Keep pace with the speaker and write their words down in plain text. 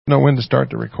know when to start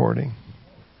the recording.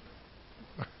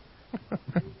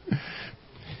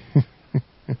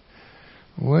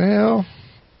 Well,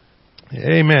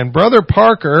 amen. Brother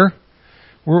Parker,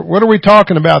 what are we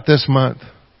talking about this month?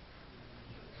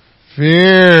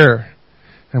 Fear.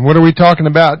 And what are we talking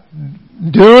about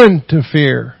doing to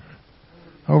fear?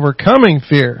 Overcoming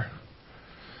fear.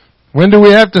 When do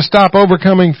we have to stop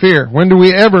overcoming fear? When do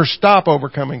we ever stop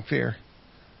overcoming fear?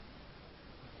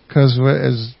 Because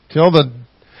until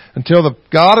the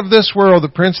God of this world, the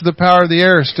prince of the power of the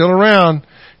air, is still around,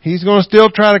 he's going to still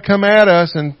try to come at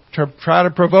us and try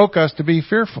to provoke us to be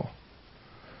fearful.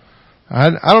 I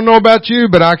don't know about you,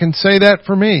 but I can say that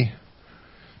for me.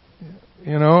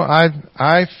 You know,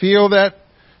 I feel that,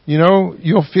 you know,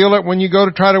 you'll feel it when you go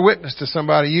to try to witness to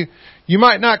somebody. You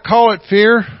might not call it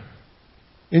fear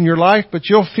in your life, but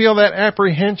you'll feel that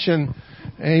apprehension.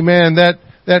 Amen.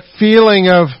 That feeling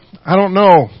of, I don't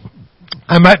know,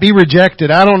 I might be rejected.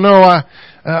 I don't know.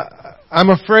 I'm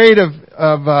afraid of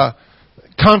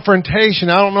confrontation.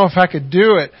 I don't know if I could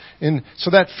do it. And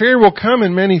so that fear will come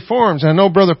in many forms. I know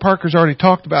Brother Parker's already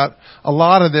talked about a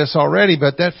lot of this already,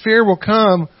 but that fear will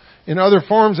come in other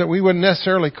forms that we wouldn't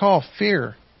necessarily call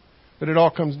fear. But it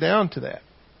all comes down to that,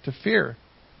 to fear.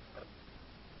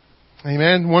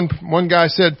 Amen. One guy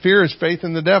said fear is faith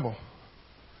in the devil.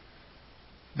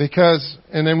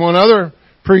 And then one other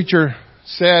preacher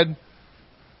said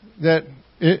that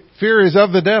fear is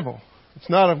of the devil. It's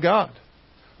not of God.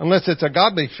 Unless it's a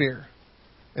godly fear.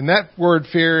 And that word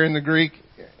fear in the Greek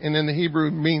and in the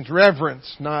Hebrew means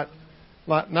reverence, not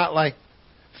like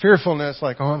fearfulness,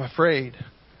 like, oh, I'm afraid.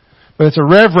 But it's a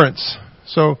reverence.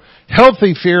 So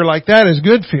healthy fear like that is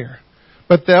good fear.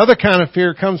 But the other kind of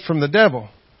fear comes from the devil.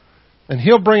 And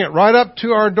he'll bring it right up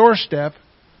to our doorstep.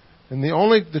 And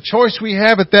the choice we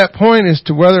have at that point is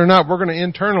to whether or not we're going to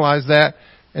internalize that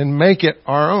and make it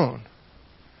our own.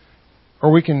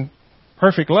 Or we can,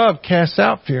 perfect love casts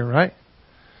out fear, right?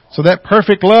 So that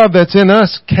perfect love that's in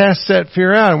us casts that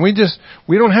fear out. And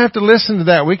we don't have to listen to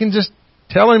that. We can just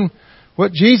tell him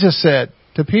what Jesus said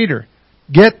to Peter.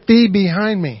 Get thee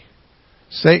behind me,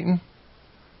 Satan.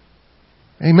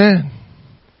 Amen.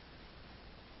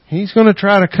 He's going to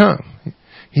try to come.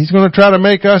 He's going to try to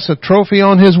make us a trophy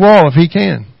on his wall if he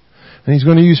can. And he's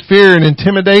going to use fear and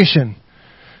intimidation.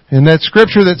 And that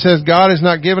scripture that says God has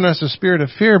not given us a spirit of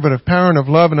fear, but of power and of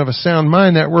love and of a sound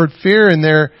mind, that word fear in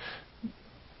there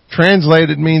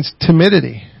translated means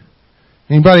timidity.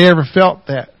 Anybody ever felt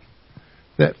that?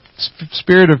 That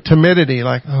spirit of timidity,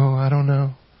 like, oh, I don't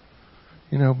know.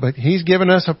 You know, but he's given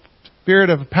us a spirit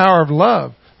of power, of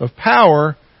love, of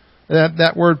power.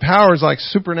 That word power is like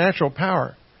supernatural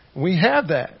power. We have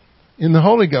that in the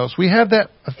Holy Ghost. We have that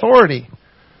authority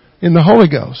in the Holy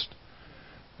Ghost.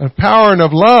 Of power and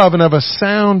of love and of a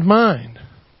sound mind.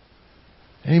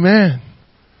 Amen.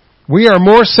 We are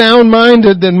more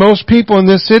sound-minded than most people in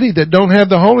this city that don't have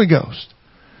the Holy Ghost.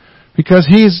 Because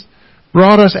He's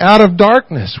brought us out of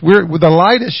darkness. The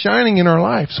light is shining in our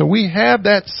life. So we have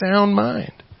that sound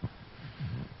mind.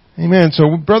 Amen.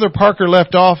 So Brother Parker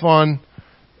left off on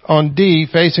D,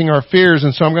 facing our fears.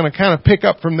 And so I'm going to kind of pick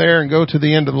up from there and go to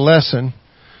the end of the lesson.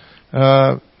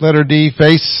 Letter D,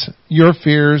 face your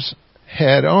fears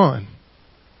head on.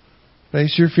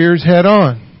 Face your fears head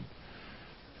on.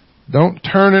 Don't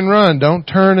turn and run. Don't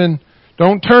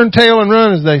turn tail and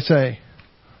run, as they say.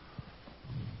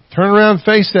 Turn around and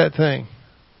face that thing.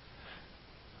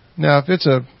 Now, if it's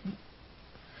a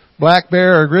black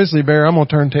bear or a grizzly bear, I'm going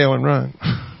to turn tail and run.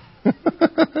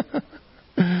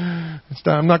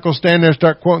 I'm not going to stand there and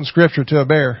start quoting scripture to a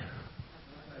bear.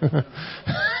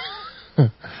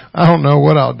 I don't know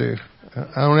what I'll do.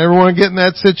 I don't ever want to get in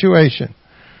that situation.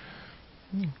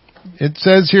 It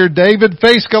says here, David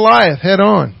faced Goliath head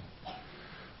on.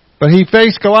 But he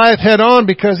faced Goliath head on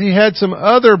because he had some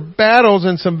other battles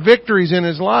and some victories in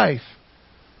his life.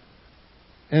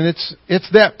 And it's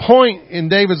that point in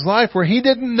David's life where he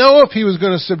didn't know if he was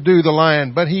going to subdue the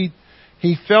lion, but he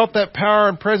felt that power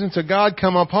and presence of God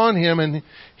come upon him, and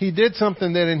he did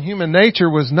something that in human nature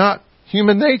was not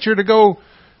human nature, to go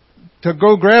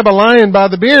grab a lion by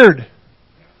the beard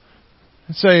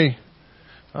and say,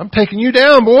 I'm taking you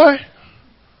down, boy.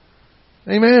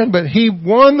 Amen. But he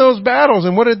won those battles,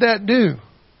 and what did that do?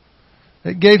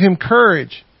 It gave him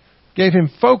courage, gave him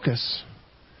focus.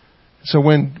 So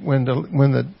when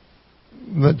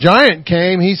the giant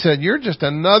came, he said, You're just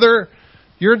another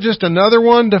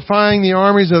one defying the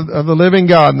armies of the living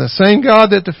God. And the same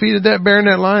God that defeated that bear and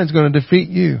that lion is going to defeat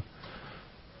you.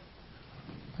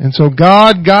 And so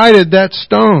God guided that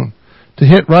stone to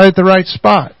hit right at the right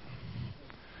spot.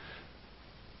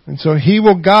 And so He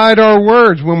will guide our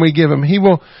words when we give Him. He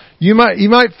will, You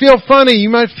might feel funny. You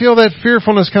might feel that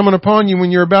fearfulness coming upon you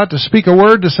when you're about to speak a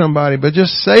word to somebody, but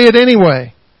just say it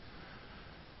anyway.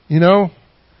 You know,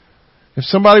 if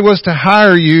somebody was to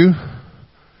hire you,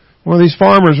 one of these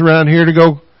farmers around here, to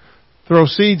go throw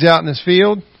seeds out in his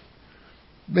field,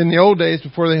 in the old days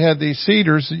before they had these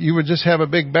seeders, you would just have a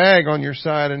big bag on your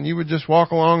side and you would just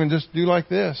walk along and just do like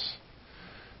this.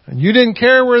 And you didn't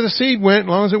care where the seed went as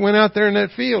long as it went out there in that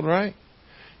field, right?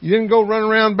 You didn't go run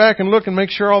around back and look and make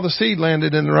sure all the seed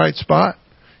landed in the right spot.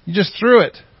 You just threw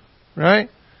it, right?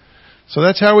 So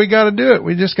that's how we got to do it.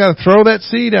 We just got to throw that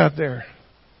seed out there.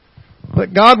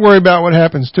 Let God worry about what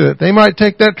happens to it. They might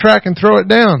take that track and throw it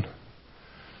down.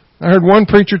 I heard one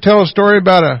preacher tell a story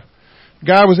about a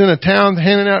guy was in a town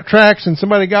handing out tracts and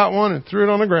somebody got one and threw it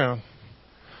on the ground.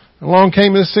 Along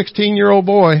came this 16-year-old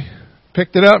boy,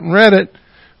 picked it up and read it,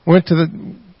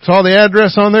 saw the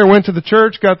address on there, went to the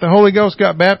church, got the Holy Ghost,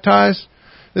 got baptized.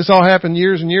 This all happened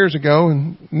years and years ago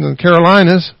in the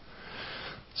Carolinas.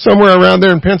 Somewhere around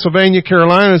there in Pennsylvania,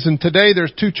 Carolinas, and today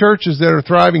there's 2 churches that are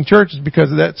thriving churches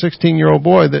because of that 16-year-old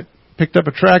boy that picked up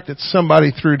a tract that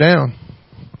somebody threw down.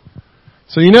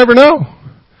 So you never know.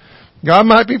 God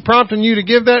might be prompting you to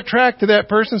give that tract to that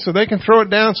person so they can throw it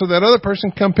down so that other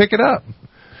person can come pick it up.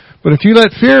 But if you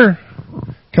let fear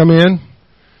come in,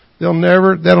 that'll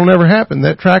never happen.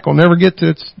 That tract will never get to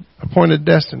its appointed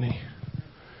destiny.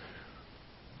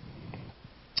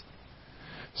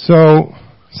 So,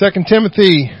 2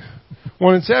 Timothy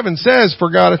 1:7 says,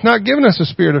 "For God hath not given us a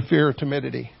spirit of fear or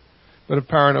timidity, but of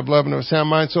power and of love and of a sound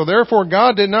mind." So therefore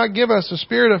God did not give us a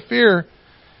spirit of fear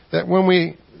that when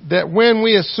we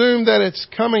assume that it's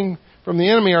coming from the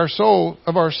enemy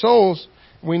of our souls,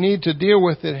 we need to deal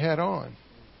with it head on.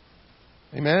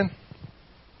 Amen?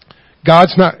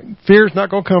 Fear is not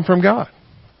going to come from God.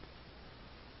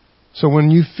 So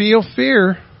when you feel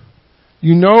fear,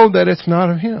 you know that it's not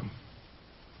of Him.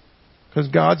 Because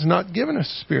God's not given us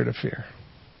a spirit of fear.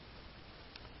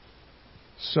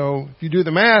 So if you do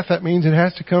the math, that means it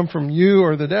has to come from you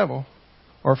or the devil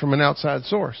or from an outside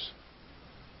source.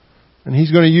 And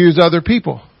he's going to use other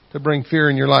people to bring fear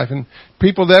in your life. And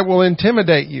people that will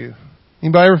intimidate you.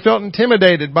 Anybody ever felt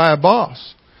intimidated by a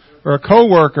boss or a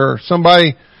coworker or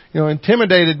somebody,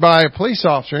 intimidated by a police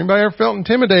officer? Anybody ever felt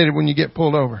intimidated when you get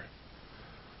pulled over?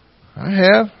 I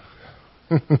have.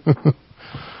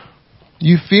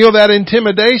 You feel that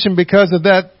intimidation because of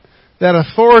that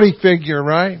authority figure,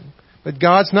 right? But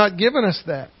God's not given us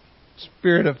that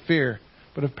spirit of fear,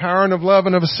 but of power and of love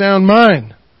and of a sound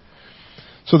mind.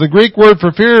 So the Greek word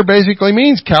for fear basically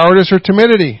means cowardice or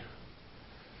timidity.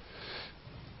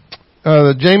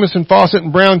 The Jamieson, Fawcett,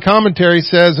 and Brown commentary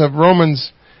says of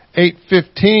Romans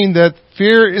 8:15 that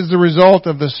fear is the result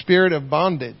of the spirit of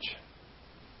bondage.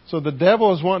 So the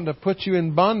devil is wanting to put you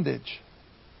in bondage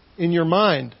in your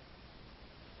mind.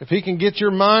 If he can get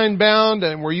your mind bound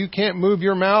and where you can't move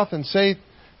your mouth and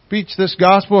preach this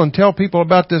gospel and tell people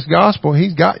about this gospel,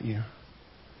 he's got you.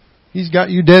 He's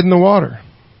got you dead in the water.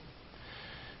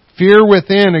 Fear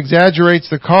within exaggerates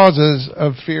the causes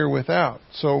of fear without.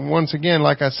 So once again,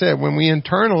 like I said, when we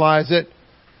internalize it,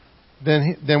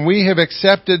 then we have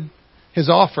accepted his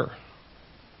offer.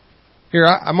 Here,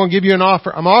 I'm going to give you an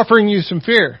offer. I'm offering you some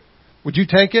fear. Would you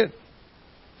take it?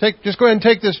 Just go ahead and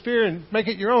take this fear and make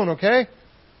it your own, okay?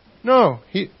 No,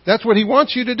 that's what he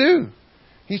wants you to do.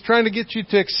 He's trying to get you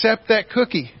to accept that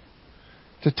cookie,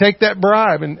 to take that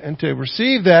bribe and to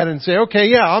receive that and say, okay,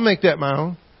 yeah, I'll make that my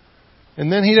own.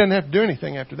 And then he doesn't have to do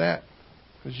anything after that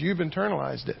because you've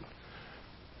internalized it.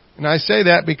 And I say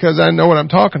that because I know what I'm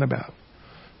talking about.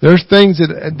 There's things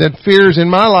that fears in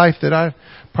my life that I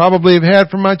probably have had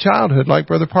from my childhood, like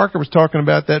Brother Parker was talking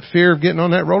about, that fear of getting on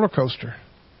that roller coaster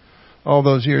all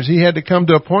those years. He had to come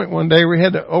to a point one day where he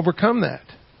had to overcome that.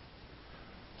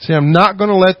 See, I'm not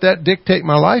going to let that dictate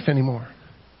my life anymore.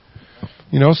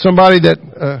 Somebody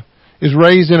that is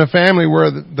raised in a family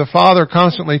where the father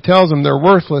constantly tells them they're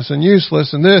worthless and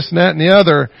useless and this and that and the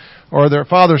other, or their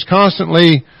father's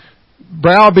constantly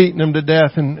browbeating them to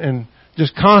death and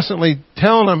just constantly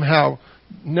telling them how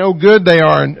no good they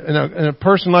are, and a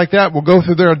person like that will go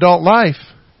through their adult life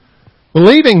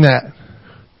believing that,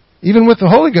 even with the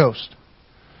Holy Ghost,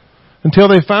 until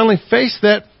they finally face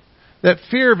that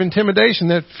fear of intimidation,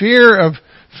 that fear of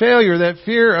failure, that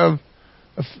fear of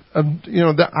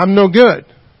that I'm no good.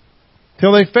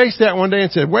 Till they face that one day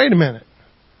and said, wait a minute,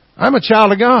 I'm a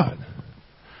child of God.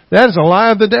 That is a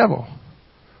lie of the devil.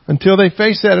 Until they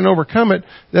face that and overcome it,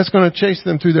 that's going to chase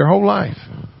them through their whole life.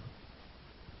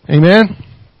 Amen?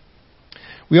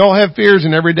 We all have fears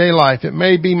in everyday life. It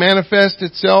may be manifest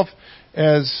itself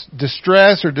as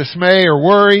distress or dismay or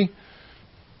worry.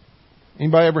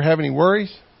 Anybody ever have any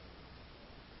worries?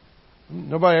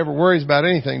 Nobody ever worries about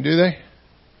anything, do they?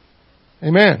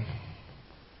 Amen.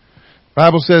 The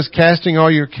Bible says casting all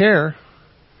your care.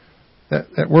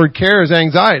 That word care is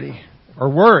anxiety or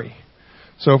worry.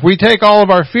 So if we take all of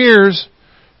our fears,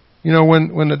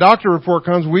 when the doctor report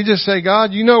comes, we just say,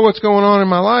 God, you know what's going on in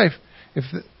my life.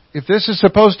 If this is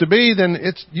supposed to be, then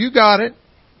you got it.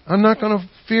 I'm not going to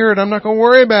fear it. I'm not going to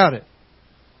worry about it.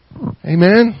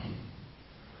 Amen.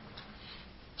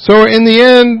 So in the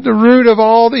end, the root of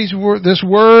all this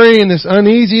worry and this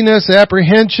uneasiness,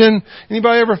 apprehension.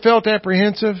 Anybody ever felt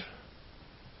apprehensive?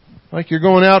 Like you're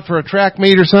going out for a track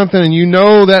meet or something and you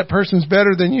know that person's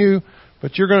better than you,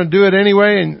 but you're going to do it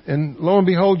anyway and lo and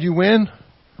behold you win?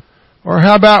 Or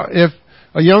how about if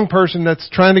a young person that's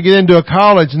trying to get into a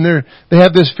college and they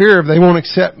have this fear of they won't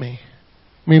accept me?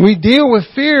 I mean, we deal with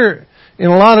fear in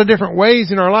a lot of different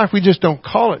ways in our life. We just don't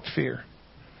call it fear.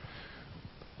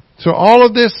 So all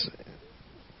of this,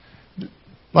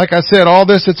 like I said, all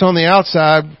this that's on the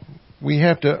outside, we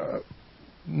have to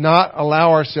not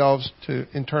allow ourselves to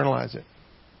internalize it.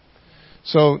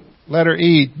 So, letter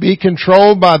E, be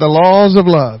controlled by the laws of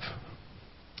love.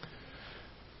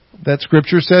 That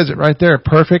scripture says it right there.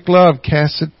 Perfect love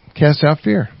casts out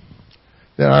fear.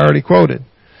 That I already quoted.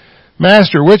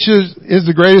 Master, which is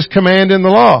the greatest command in the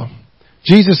law?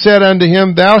 Jesus said unto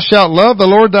him, Thou shalt love the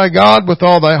Lord thy God with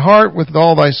all thy heart, with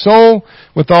all thy soul,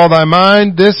 with all thy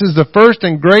mind. This is the first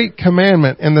and great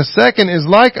commandment. And the second is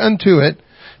like unto it,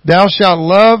 Thou shalt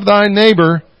love thy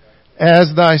neighbor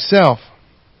as thyself.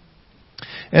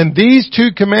 And these two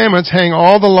commandments hang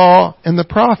all the law and the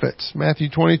prophets. Matthew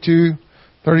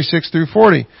 22:36 through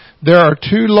 40. There are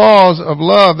two laws of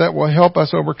love that will help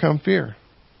us overcome fear.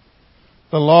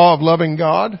 The law of loving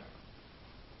God.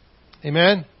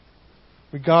 Amen.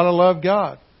 We gotta love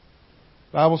God.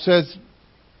 The Bible says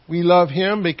we love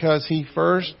Him because He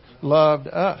first loved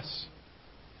us.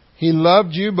 He loved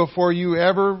you before you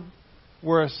ever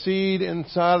were a seed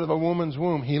inside of a woman's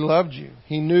womb. He loved you.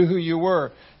 He knew who you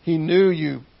were. He knew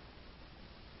you.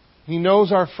 He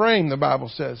knows our frame, the Bible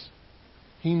says.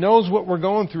 He knows what we're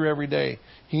going through every day.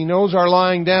 He knows our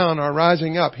lying down, our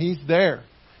rising up. He's there.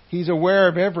 He's aware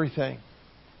of everything.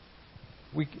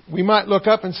 We might look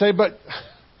up and say, but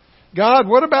God,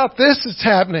 what about this that's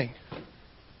happening?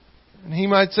 And He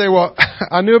might say, well,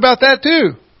 I knew about that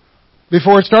too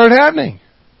before it started happening.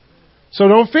 So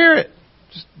don't fear it.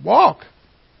 Just walk.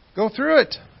 Go through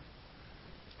it.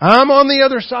 I'm on the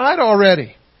other side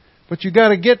already. But you got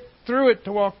to get through it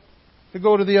to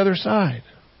go to the other side.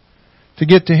 To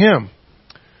get to Him.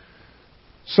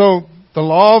 So the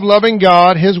law of loving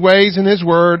God, His ways and His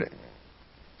word,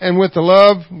 and with the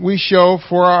love we show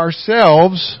for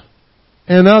ourselves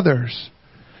and others.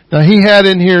 Now He had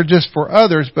in here just for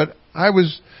others, but I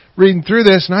was reading through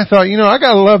this and I thought, I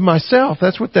got to love myself.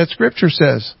 That's what that scripture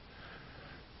says.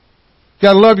 You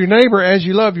got to love your neighbor as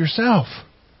you love yourself.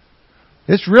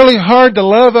 It's really hard to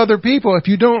love other people if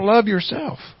you don't love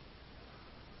yourself.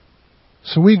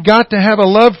 So we've got to have a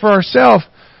love for ourselves,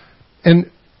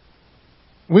 and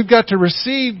we've got to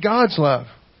receive God's love.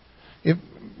 If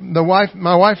my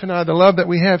wife and I, the love that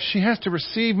we have, she has to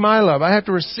receive my love. I have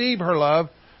to receive her love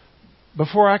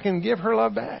before I can give her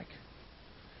love back.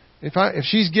 If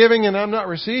she's giving and I'm not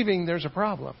receiving, there's a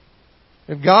problem.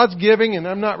 If God's giving and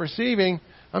I'm not receiving,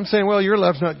 I'm saying, well, your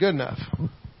love's not good enough.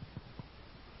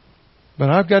 But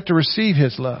I've got to receive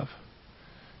His love.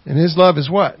 And His love is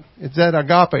what? It's that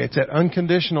agape. It's that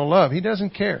unconditional love. He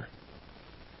doesn't care.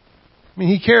 I mean,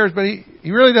 He cares, but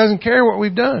He really doesn't care what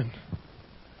we've done.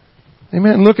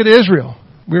 Amen. Look at Israel.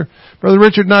 Brother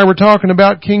Richard and I were talking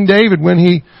about King David when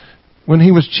he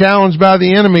was challenged by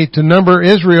the enemy to number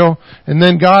Israel, and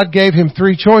then God gave him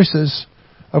 3 choices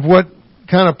of what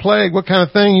kind of plague, what kind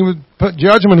of thing He would put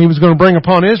judgment He was going to bring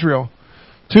upon Israel.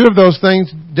 2 of those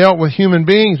things dealt with human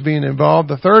beings being involved.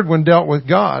 The third one dealt with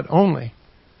God only.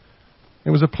 It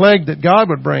was a plague that God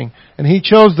would bring. And He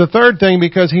chose the third thing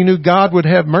because He knew God would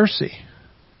have mercy.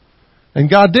 And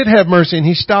God did have mercy, and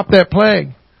He stopped that plague.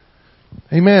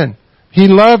 Amen. He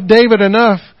loved David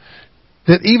enough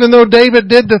that even though David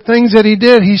did the things that he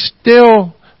did, He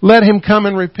still let him come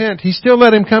and repent. He still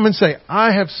let him come and say,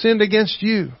 I have sinned against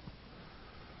you.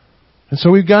 And so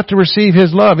we've got to receive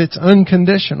His love. It's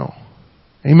unconditional.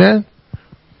 Amen.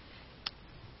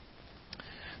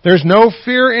 There's no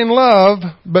fear in love,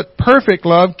 but perfect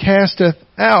love casteth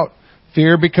out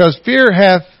fear, because fear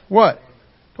hath what?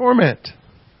 Torment.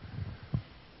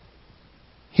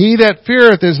 He that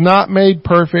feareth is not made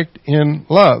perfect in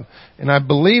love. And I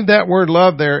believe that word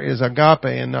love there is agape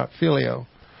and not phileo.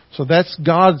 So that's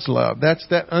God's love. That's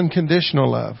that unconditional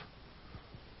love.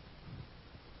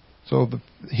 So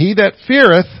he that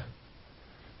feareth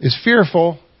is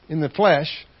fearful in the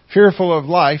flesh, fearful of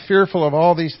life, fearful of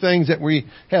all these things that we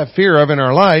have fear of in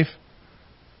our life,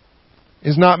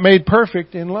 is not made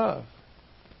perfect in love.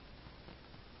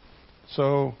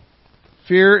 So,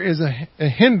 fear is a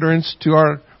hindrance to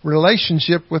our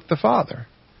relationship with the Father.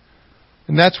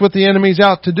 And that's what the enemy's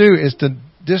out to do, is to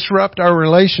disrupt our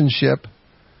relationship.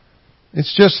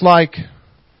 It's just like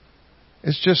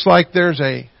there's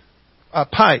a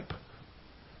pipe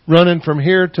running from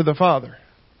here to the Father.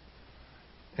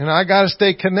 And I got to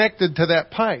stay connected to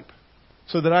that pipe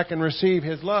so that I can receive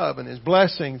His love and His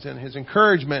blessings and His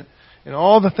encouragement and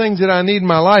all the things that I need in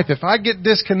my life. If I get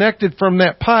disconnected from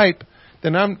that pipe,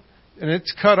 and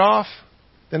it's cut off,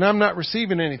 then I'm not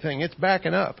receiving anything. It's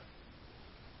backing up.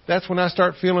 That's when I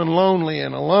start feeling lonely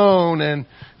and alone and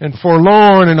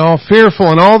forlorn and all fearful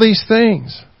and all these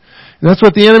things. And that's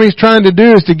what the enemy's trying to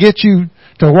do, is to get you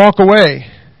to walk away.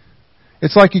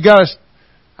 It's like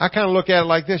I kind of look at it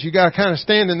like this. You got to kind of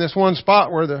stand in this one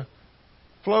spot where the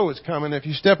flow is coming. If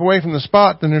you step away from the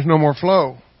spot, then there's no more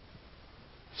flow.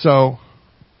 So,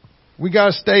 we got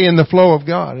to stay in the flow of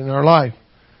God in our life.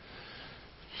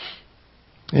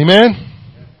 Amen?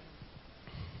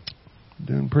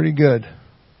 Doing pretty good.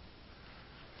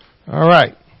 All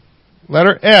right.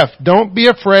 Letter F. Don't be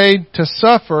afraid to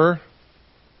suffer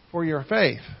for your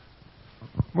faith.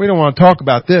 We don't want to talk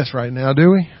about this right now,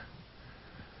 do we?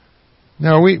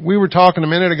 Now, we were talking a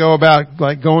minute ago about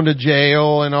like going to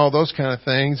jail and all those kind of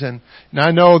things. And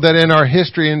I know that in our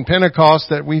history in Pentecost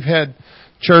that we've had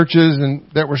churches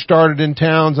that were started in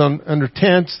towns under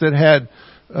tents that had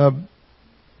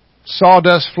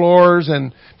sawdust floors,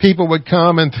 and people would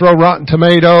come and throw rotten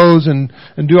tomatoes and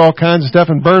do all kinds of stuff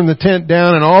and burn the tent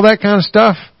down and all that kind of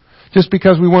stuff just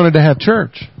because we wanted to have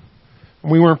church.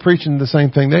 We weren't preaching the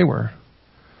same thing they were.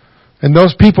 And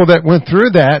those people that went through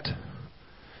that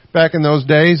back in those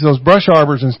days, those brush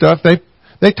arbors and stuff,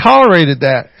 they tolerated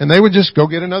that, and they would just go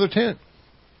get another tent.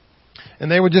 And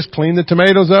they would just clean the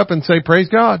tomatoes up and say, praise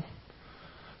God.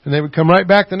 And they would come right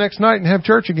back the next night and have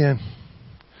church again.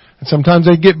 And sometimes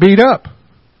they'd get beat up.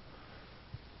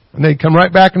 And they'd come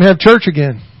right back and have church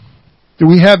again. Do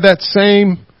we have that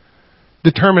same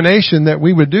determination that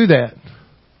we would do that?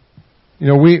 You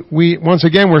know, we once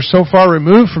again, we're so far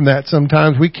removed from that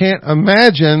sometimes we can't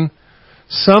imagine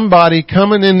somebody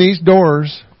coming in these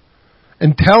doors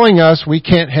and telling us we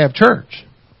can't have church.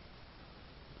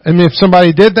 And if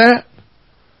somebody did that,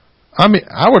 I mean,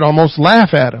 I would almost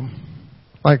laugh at them.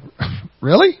 Like,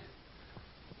 really?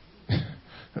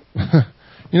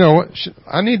 You know,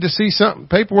 I need to see something,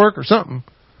 paperwork or something.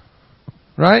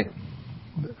 Right?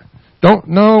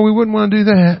 No, we wouldn't want to do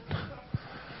that.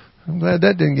 I'm glad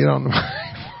that didn't get on the mic.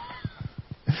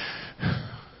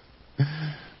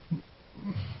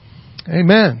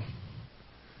 Amen.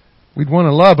 We'd want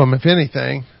to love them, if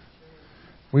anything.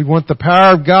 We'd want the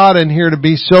power of God in here to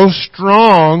be so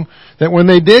strong that when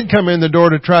they did come in the door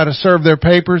to try to serve their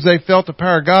papers, they felt the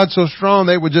power of God so strong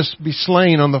they would just be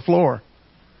slain on the floor.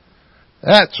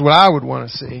 That's what I would want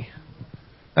to see.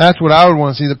 That's what I would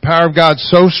want to see. The power of God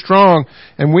so strong.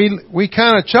 And we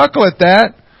kind of chuckle at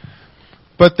that.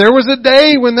 But there was a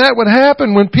day when that would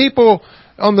happen, when people,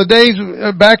 on the days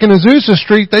back in Azusa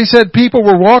Street, they said people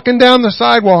were walking down the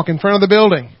sidewalk in front of the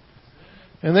building.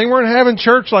 And they weren't having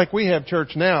church like we have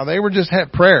church now. They were just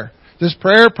had prayer. Just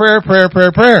prayer.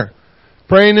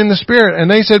 Praying in the Spirit. And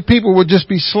they said people would just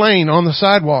be slain on the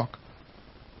sidewalk.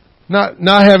 Not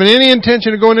having any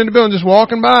intention of going in the building, just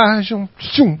walking by.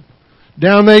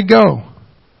 Down they go.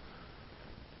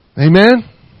 Amen?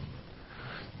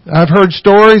 I've heard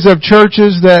stories of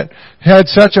churches that had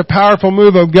such a powerful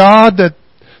move of God that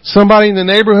somebody in the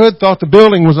neighborhood thought the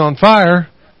building was on fire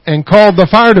and called the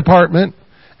fire department.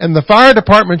 And the fire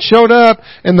department showed up,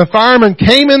 and the firemen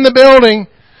came in the building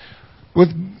with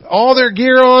all their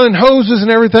gear on and hoses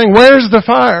and everything. Where's the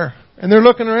fire? And they're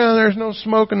looking around, there's no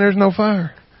smoke and there's no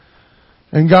fire.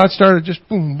 And God started just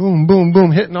boom, boom, boom,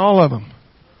 boom, hitting all of them.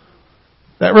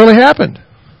 That really happened.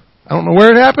 I don't know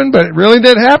where it happened, but it really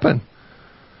did happen.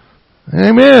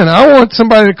 Amen. I want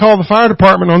somebody to call the fire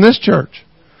department on this church.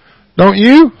 Don't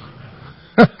you?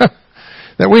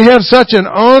 That we have such an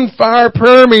on-fire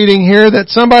prayer meeting here that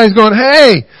somebody's going,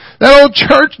 hey, that old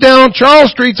church down on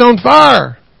Charles Street's on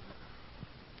fire.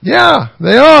 Yeah,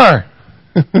 they are.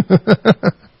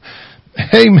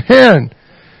 Amen.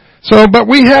 So, but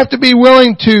we have to be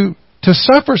willing to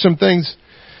suffer some things.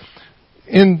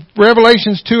 In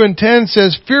Revelations 2:10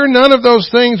 says, fear none of those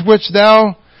things which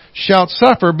thou shalt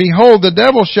suffer. Behold, the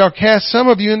devil shall cast some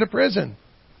of you into prison.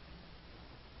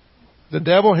 The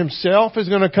devil himself is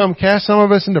going to come cast some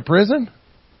of us into prison?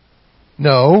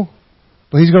 No.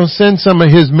 But he's going to send some of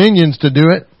his minions to do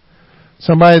it.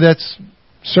 somebody that's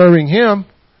serving Him,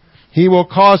 He will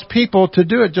cause people to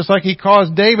do it, just like He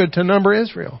caused David to number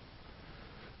Israel.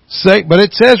 But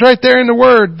it says right there in the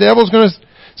Word, the devil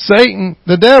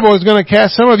is going to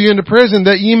cast some of you into prison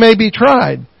that ye may be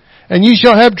tried. And ye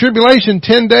shall have tribulation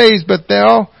 10 days, but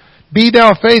be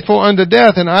thou faithful unto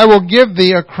death, and I will give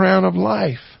thee a crown of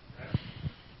life.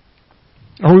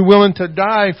 Are we willing to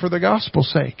die for the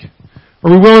gospel's sake? Are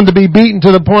we willing to be beaten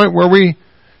to the point where we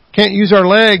can't use our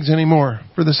legs anymore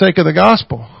for the sake of the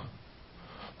gospel?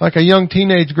 Like a young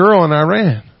teenage girl in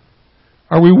Iran.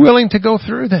 Are we willing to go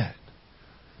through that?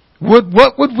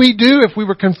 What would we do if we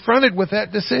were confronted with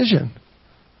that decision?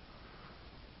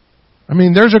 I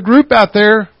mean, there's a group out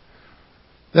there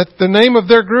that the name of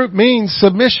their group means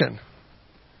submission.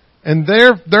 And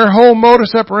their whole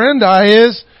modus operandi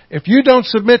is, if you don't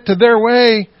submit to their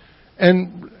way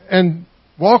and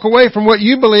walk away from what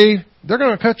you believe, they're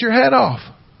going to cut your head off.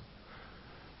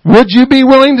 Would you be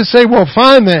willing to say, well,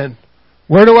 fine then,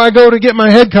 where do I go to get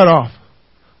my head cut off?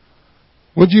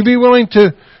 Would you be willing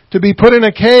to be put in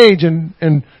a cage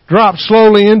and drop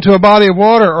slowly into a body of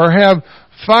water, or have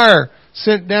fire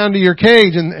sent down to your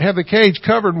cage and have the cage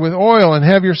covered with oil and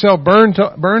have yourself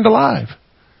burned alive?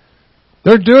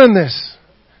 They're doing this.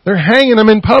 They're hanging them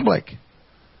in public.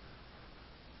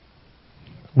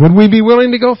 Would we be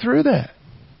willing to go through that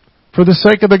for the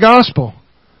sake of the gospel?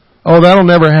 Oh, that'll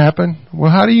never happen.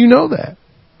 Well, how do you know that?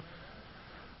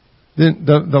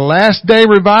 The last day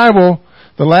revival,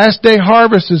 the last day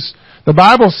harvest is, the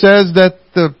Bible says that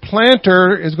the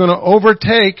planter is going to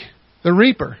overtake the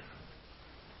reaper.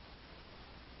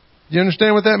 Do you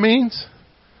understand what that means?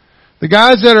 The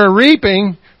guys that are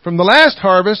reaping from the last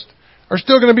harvest are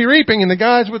still going to be reaping, and the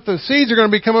guys with the seeds are going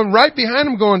to be coming right behind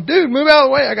them going, dude, move out of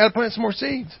the way, I got to plant some more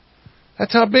seeds.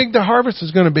 That's how big the harvest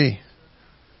is going to be.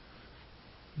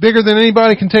 Bigger than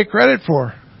anybody can take credit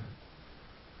for.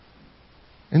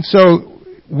 And so,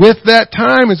 with that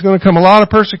time is going to come a lot of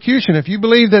persecution. If you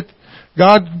believe that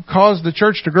God caused the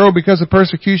church to grow because of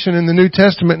persecution in the New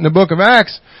Testament in the book of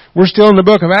Acts, we're still in the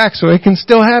book of Acts, so it can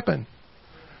still happen.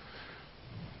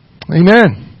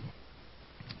 Amen.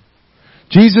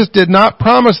 Jesus did not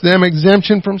promise them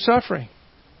exemption from suffering.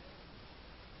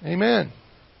 Amen.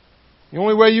 The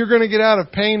only way you're going to get out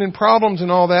of pain and problems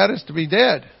and all that is to be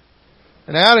dead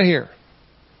and out of here.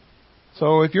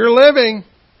 So if you're living,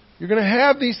 you're going to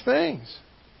have these things.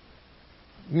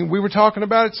 We were talking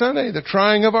about it Sunday, the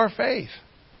trying of our faith.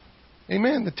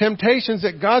 Amen. The temptations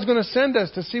that God's going to send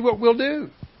us to see what we'll do.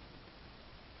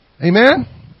 Amen.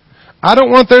 I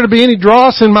don't want there to be any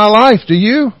dross in my life, do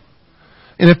you?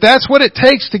 And if that's what it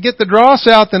takes to get the dross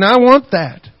out, then I want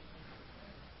that.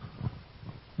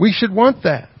 We should want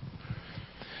that.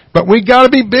 But we got to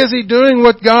be busy doing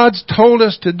what God's told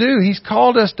us to do. He's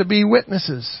called us to be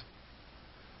witnesses.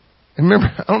 And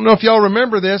remember, I don't know if y'all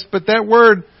remember this, but that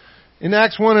word in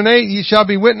Acts 1 and 8, ye shall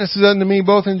be witnesses unto me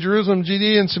both in Jerusalem,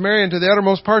 Judea, and Samaria, and to the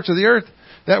uttermost parts of the earth.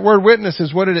 That word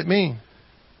witnesses, what did it mean?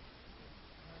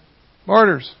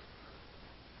 Martyrs.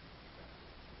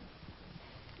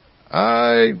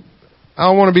 I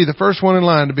want to be the first one in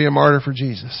line to be a martyr for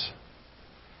Jesus.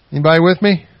 Anybody with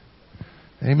me?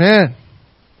 Amen.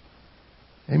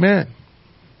 Amen.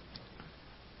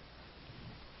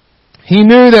 He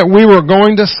knew that we were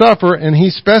going to suffer, and He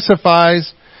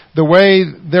specifies the way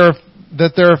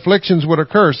that their afflictions would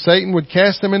occur. Satan would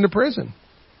cast them into prison.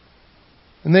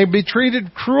 And they'd be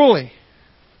treated cruelly.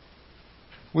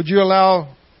 What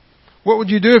would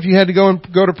you do if you had to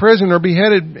go to prison or be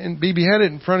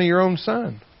beheaded in front of your own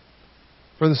son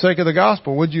for the sake of the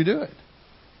gospel? Would you do it?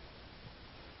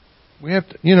 We have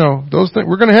to, those things,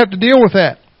 we're going to have to deal with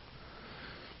that.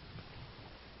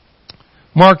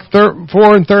 Mark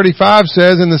 4:35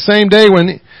 says, in the same day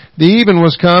when the even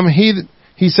was come, he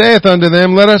saith unto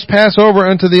them, let us pass over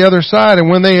unto the other side. And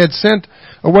when they had sent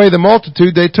away the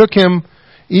multitude, they took him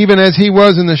even as he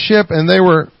was in the ship, and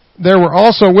there were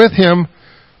also with him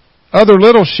other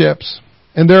little ships.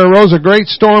 And there arose a great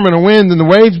storm and a wind, and the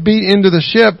waves beat into the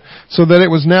ship, so that it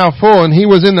was now full. And he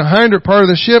was in the hinder part of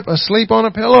the ship, asleep on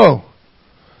a pillow.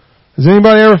 Has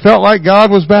anybody ever felt like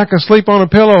God was back asleep on a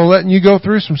pillow, letting you go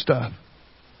through some stuff?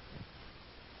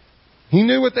 He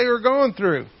knew what they were going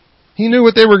through. He knew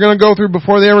what they were going to go through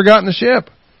before they ever got in the ship.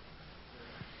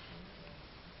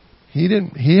 He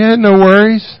had no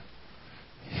worries.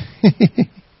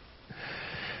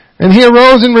 And he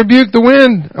arose and rebuked the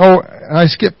wind. Oh, I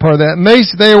skipped part of that. And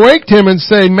they awaked him and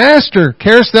say, Master,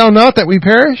 carest thou not that we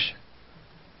perish?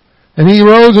 And he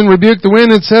arose and rebuked the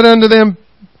wind and said unto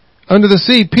the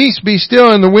sea, Peace, be still.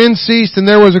 And the wind ceased, and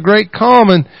there was a great calm.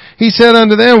 And he said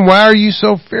unto them, Why are you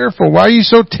so fearful? Why are you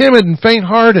so timid and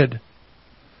faint-hearted?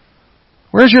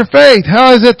 Where's your faith?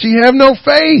 How is it you have no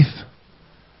faith?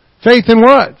 Faith in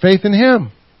what? Faith in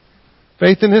Him.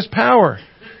 Faith in His power.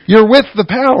 You're with the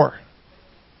power.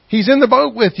 He's in the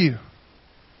boat with you.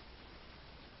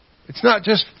 It's not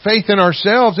just faith in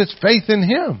ourselves, it's faith in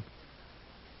Him.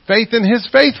 Faith in His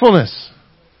faithfulness.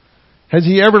 Has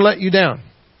He ever let you down?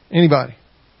 Anybody?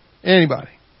 Anybody?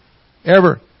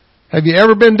 Ever? Have you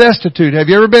ever been destitute? Have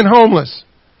you ever been homeless?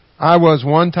 I was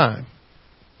one time,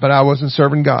 but I wasn't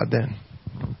serving God then.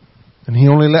 And He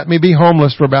only let me be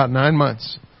homeless for about 9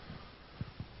 months.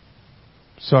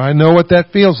 So I know what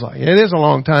that feels like. It is a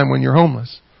long time when you're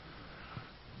homeless.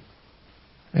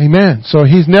 Amen. So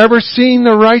He's never seen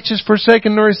the righteous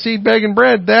forsaken nor his seed begging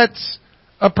bread. That's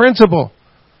a principle.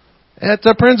 That's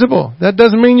a principle. That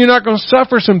doesn't mean you're not going to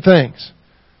suffer some things.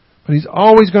 But He's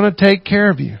always going to take care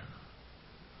of you.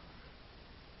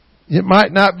 It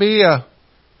might not be a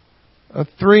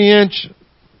 3-inch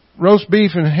roast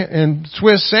beef and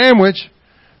Swiss sandwich.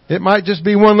 It might just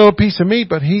be one little piece of meat,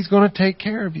 but He's going to take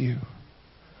care of you.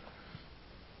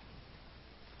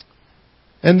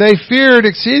 And they feared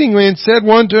exceedingly and said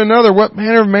one to another, what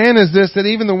manner of man is this that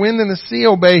even the wind and the sea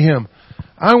obey Him?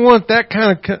 I want that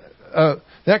kind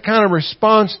of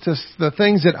response to the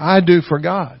things that I do for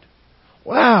God.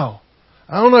 Wow.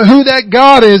 I don't know who that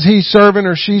God is he's serving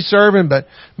or she's serving, but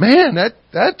man,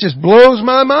 that just blows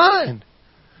my mind.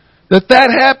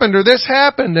 That happened or this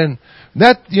happened and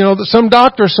that, some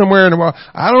doctor somewhere in the world.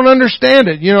 I don't understand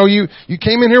it. You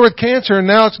came in here with cancer and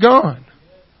now it's gone.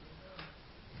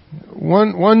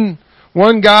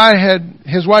 One guy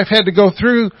his wife had to go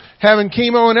through having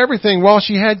chemo and everything while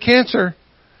she had cancer.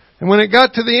 And when it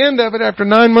got to the end of it, after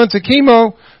 9 months of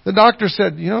chemo, the doctor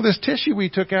said, this tissue we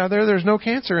took out of there's no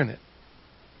cancer in it.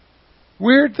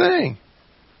 Weird thing.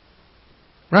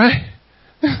 Right?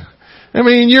 I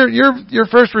mean, your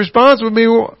first response would be,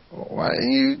 well, why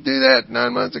didn't you do that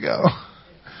 9 months ago?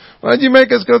 Why did you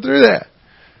make us go through that?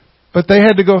 But they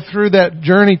had to go through that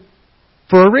journey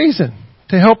for a reason.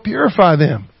 To help purify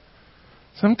them.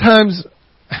 Sometimes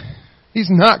He's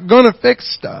not going to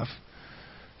fix stuff.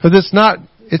 Because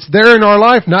it's there in our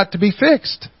life not to be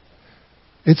fixed.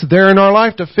 It's there in our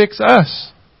life to fix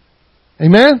us.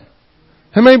 Amen?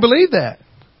 How many believe that?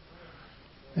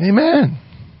 Amen.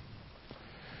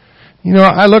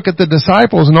 I look at the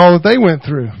disciples and all that they went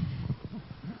through.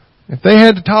 If they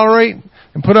had to tolerate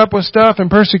and put up with stuff and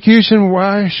persecution,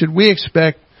 why should we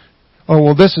expect, oh,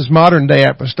 well, this is modern day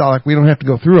apostolic. We don't have to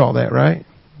go through all that, right?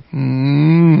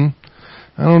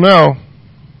 I don't know.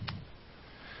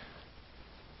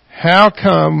 How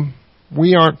come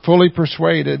we aren't fully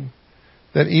persuaded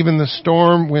that even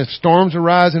when storms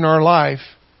arise in our life,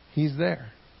 He's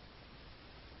there?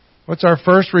 What's our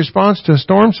first response to a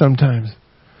storm sometimes?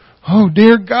 Oh,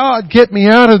 dear God, get me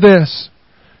out of this.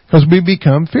 Because we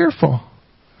become fearful.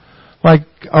 Like,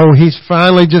 oh, He's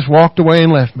finally just walked away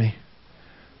and left me.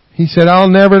 He said, I'll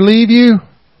never leave you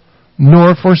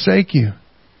nor forsake you.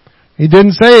 He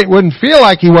didn't say it wouldn't feel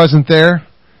like He wasn't there.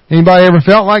 Anybody ever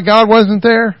felt like God wasn't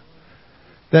there?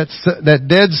 That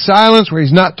dead silence where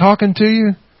He's not talking to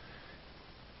you.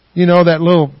 That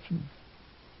little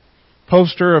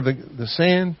poster of the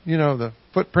sand, the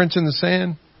footprints in the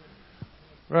sand.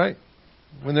 Right?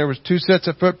 When there was 2 sets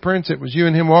of footprints, it was you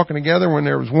and Him walking together. When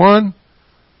there was one,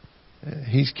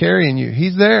 He's carrying you.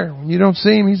 He's there. When you don't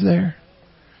see Him, He's there.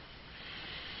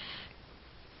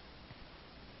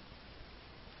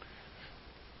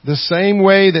 The same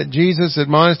way that Jesus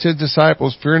admonished His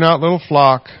disciples, fear not, little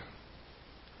flock,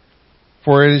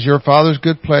 for it is your Father's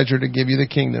good pleasure to give you the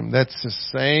kingdom. That's the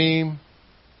same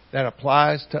that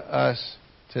applies to us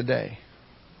today.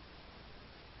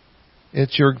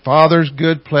 It's your Father's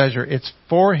good pleasure. It's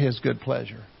for His good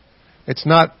pleasure. It's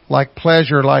not like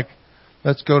pleasure like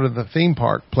let's go to the theme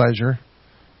park pleasure.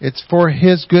 It's for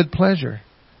His good pleasure.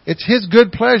 It's His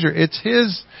good pleasure. It's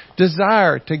His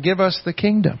desire to give us the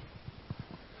kingdom.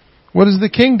 What is the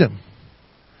kingdom?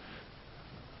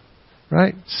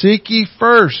 Right? Seek ye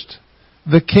first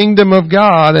the kingdom of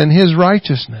God and His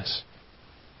righteousness.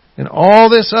 And all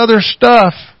this other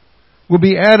stuff will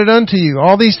be added unto you.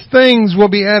 All these things will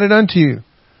be added unto you.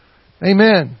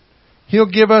 Amen. He'll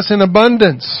give us in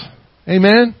abundance.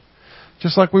 Amen.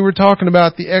 Just like we were talking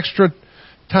about the extra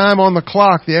time on the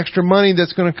clock, the extra money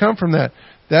that's going to come from that.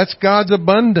 That's God's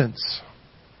abundance.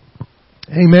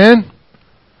 Amen.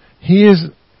 He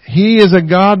is a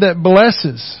God that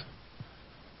blesses.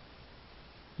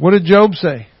 What did Job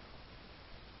say?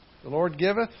 The Lord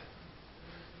giveth,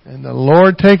 and the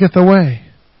Lord taketh away.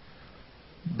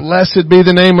 Blessed be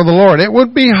the name of the Lord. It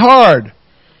would be hard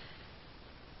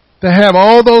to have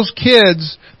all those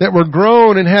kids that were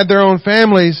grown and had their own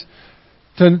families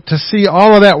to see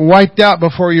all of that wiped out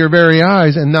before your very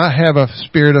eyes and not have a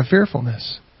spirit of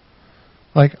fearfulness.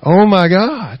 Like, oh my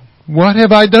God, what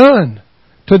have I done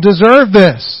to deserve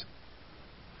this?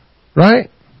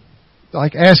 Right?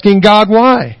 Like asking God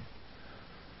why.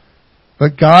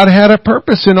 But God had a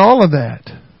purpose in all of that.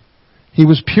 He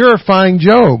was purifying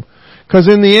Job. Because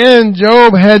in the end,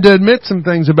 Job had to admit some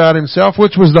things about himself,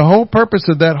 which was the whole purpose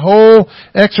of that whole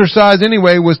exercise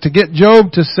anyway, was to get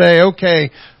Job to say, okay,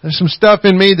 there's some stuff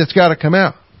in me that's got to come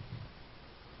out.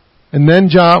 And then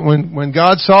when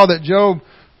God saw that Job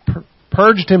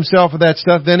purged himself of that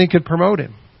stuff, then He could promote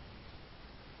him.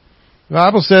 The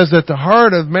Bible says that the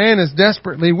heart of man is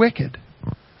desperately wicked.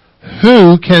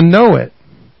 Who can know it?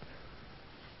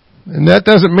 And that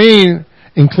doesn't mean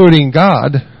including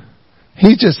God.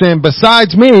 He's just saying,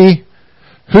 besides me,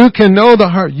 who can know the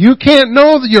heart? You can't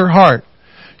know your heart.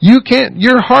 You can't,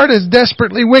 your heart is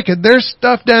desperately wicked. There's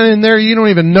stuff down in there you don't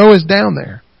even know is down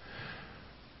there.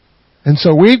 And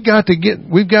so we've got to get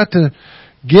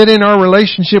in our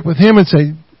relationship with Him and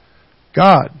say,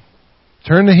 God,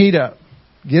 turn the heat up.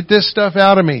 Get this stuff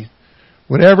out of me.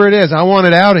 Whatever it is, I want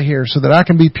it out of here so that I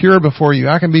can be pure before You.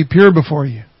 I can be pure before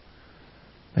You.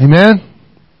 Amen?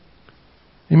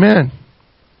 Amen.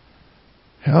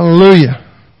 Hallelujah.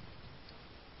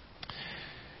 It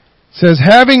says,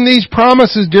 having these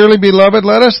promises, dearly beloved,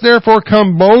 let us therefore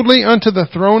come boldly unto the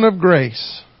throne of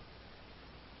grace,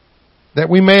 that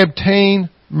we may obtain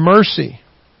mercy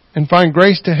and find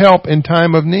grace to help in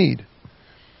time of need.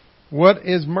 What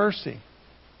is mercy?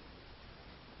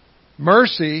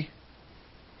 Mercy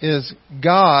is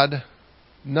God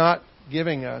not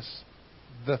giving us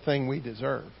the thing we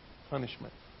deserve.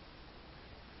 Punishment.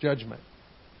 Judgment.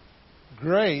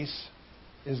 Grace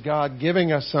is God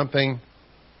giving us something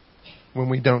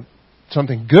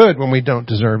something good when we don't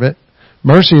deserve it.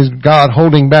 Mercy is God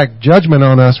holding back judgment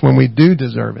on us when we do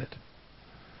deserve it.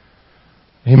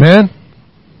 Amen?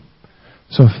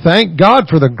 So thank God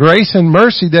for the grace and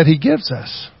mercy that He gives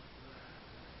us.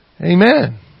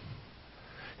 Amen.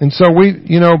 And so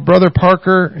Brother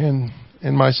Parker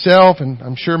and myself, and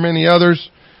I'm sure many others,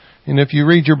 and if you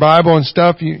read your Bible and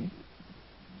stuff,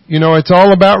 it's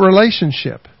all about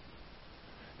relationship.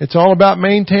 It's all about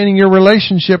maintaining your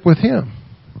relationship with Him.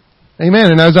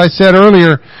 Amen. And as I said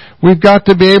earlier, we've got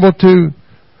to be able to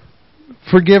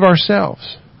forgive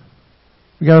ourselves.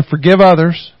 We've got to forgive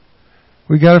others.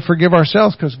 We've got to forgive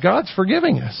ourselves because God's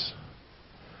forgiving us.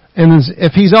 And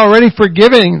if He's already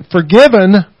forgiven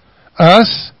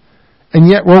us, and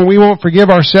yet we won't forgive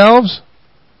ourselves,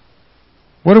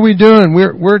 what are we doing?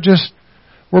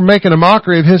 We're making a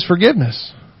mockery of His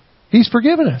forgiveness. He's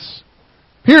forgiven us.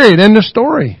 Period. End of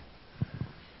story.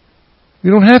 We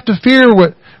don't have to fear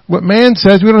what man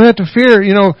says. We don't have to fear,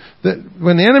 that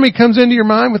when the enemy comes into your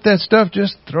mind with that stuff,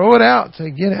 just throw it out.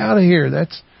 Say, get out of here.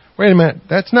 Wait a minute.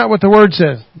 That's not what the Word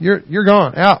says. You're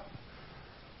gone. Out.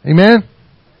 Amen?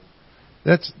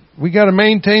 We got to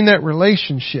maintain that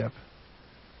relationship.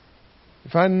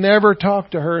 If I never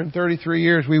talked to her in 33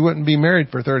 years, we wouldn't be married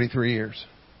for 33 years.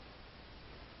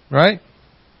 Right?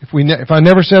 If I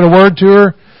never said a word to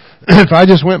her, if I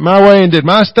just went my way and did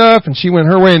my stuff and she went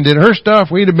her way and did her stuff,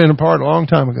 we'd have been apart a long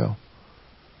time ago.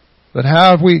 But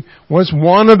what's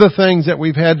one of the things that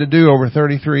we've had to do over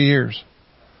 33 years?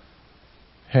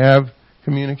 Have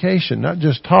communication. Not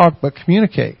just talk, but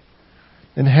communicate.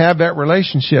 And have that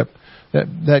relationship.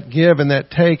 That give and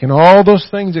that take and all those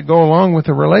things that go along with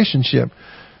a relationship.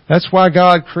 That's why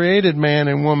God created man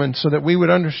and woman, so that we would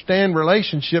understand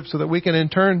relationships, so that we can in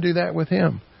turn do that with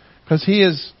Him. Because He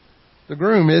is the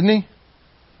groom, isn't He?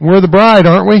 We're the bride,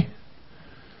 aren't we?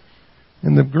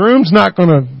 And the groom's not going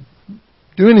to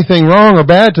do anything wrong or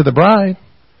bad to the bride.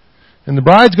 And the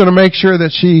bride's going to make sure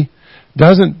that she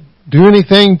doesn't do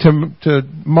anything to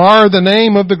mar the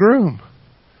name of the groom.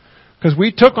 Because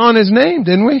we took on His name,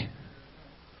 didn't we?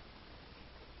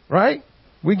 Right?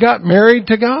 We got married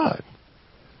to God.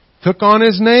 Took on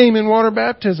His name in water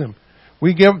baptism.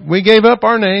 We gave up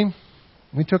our name.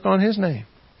 We took on His name.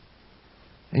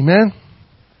 Amen?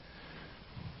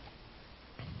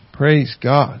 Praise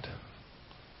God.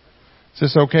 Is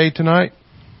this okay tonight?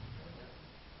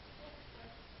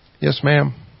 Yes,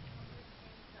 ma'am.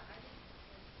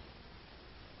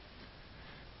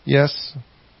 Yes.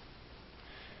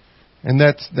 And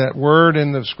that's that word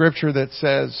in the Scripture that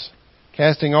says,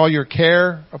 casting all your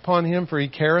care upon Him, for He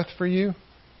careth for you.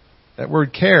 That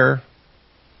word care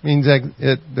means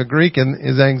the Greek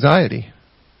is anxiety,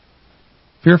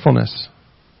 fearfulness.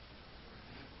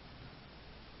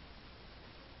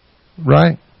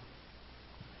 Right?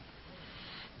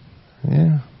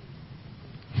 Yeah.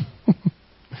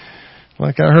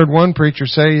 Like I heard one preacher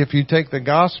say, if you take the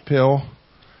gospel pill,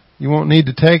 you won't need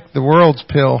to take the world's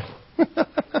pill.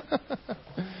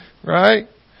 Right?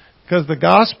 Because the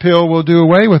gospel pill will do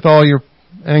away with all your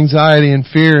anxiety and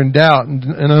fear and doubt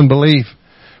and unbelief.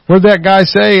 What did that guy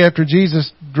say after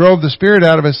Jesus drove the spirit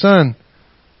out of his son?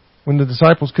 When the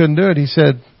disciples couldn't do it, he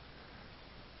said,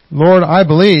 Lord, I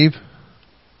believe.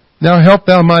 Now help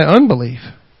thou my unbelief.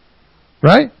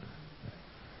 Right?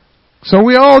 So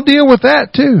we all deal with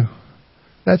that too.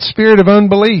 That spirit of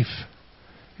unbelief.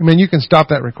 I mean, you can stop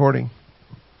that recording.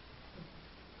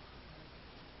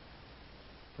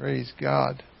 Praise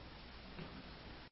God.